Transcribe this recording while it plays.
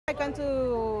I came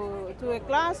to a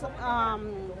class,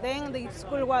 then the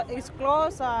school is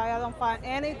closed. I don't find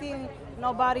anything.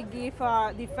 Nobody give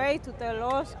the face to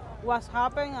tell us what's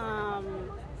happened.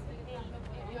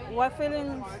 What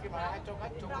feelings?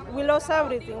 We lost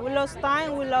everything. We lost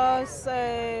time. We lost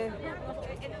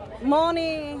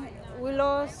money. We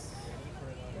lost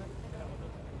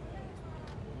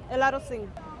a lot of things.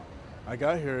 I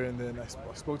got here and then I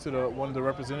spoke to one of the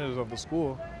representatives of the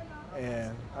school,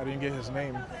 and I didn't get his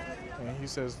name. And he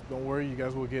says, "Don't worry, you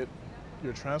guys will get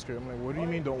your transcript." I'm like, "What do you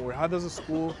mean, don't worry? How does a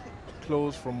school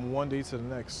close from one day to the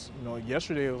next?" You know,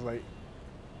 yesterday it was like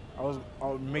I was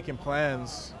making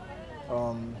plans,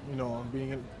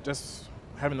 just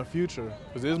having a future,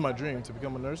 because it is my dream to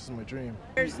become a nurse. Is my dream.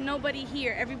 There's nobody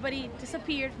here. Everybody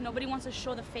disappeared. Nobody wants to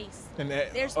show the face. And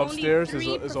there's upstairs only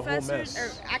three is a whole mess. Or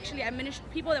actually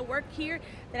people that work here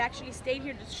that actually stayed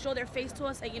here to show their face to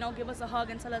us, and give us a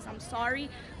hug and tell us, "I'm sorry,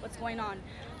 what's going on."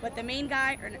 But the main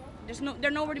guy,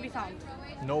 they're nowhere to be found.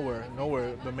 Nowhere.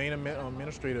 The main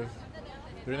administrative,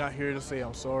 they're not here to say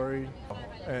I'm sorry.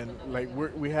 And like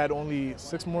we had only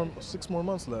six more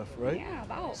months left, right? Yeah,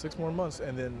 about 6 more months,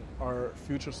 and then our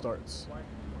future starts.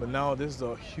 But now this is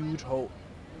a huge hope.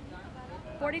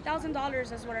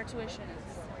 $40,000 is what our tuition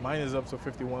is. Mine is up to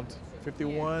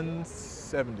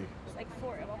 5170. It's like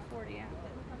about 40, yeah.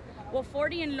 Well,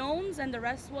 40 in loans, and the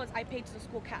rest I paid to the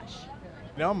school cash.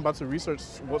 Now I'm about to research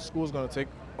what school is going to take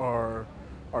our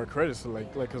credits,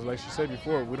 because like she said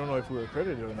before, we don't know if we're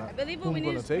accredited or not. I believe what we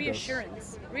need is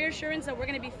reassurance. Reassurance that we're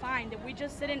going to be fine, that we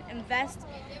just didn't invest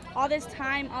all this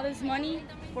time, all this money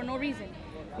for no reason.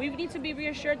 We need to be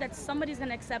reassured that somebody's going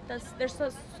to accept us. There's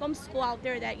some school out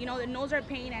there that, that knows our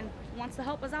pain and wants to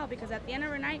help us out, because at the end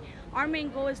of the night, our main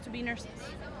goal is to be nurses.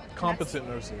 Competent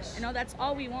nurses. That's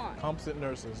all we want. Competent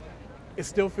nurses. It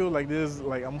still feels like this,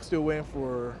 like I'm still waiting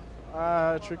for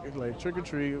trick or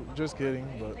treat, just kidding,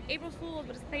 but like April Fool's,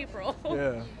 but it's April.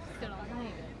 Yeah.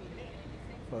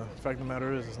 But the fact of the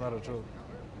matter is, it's not a joke.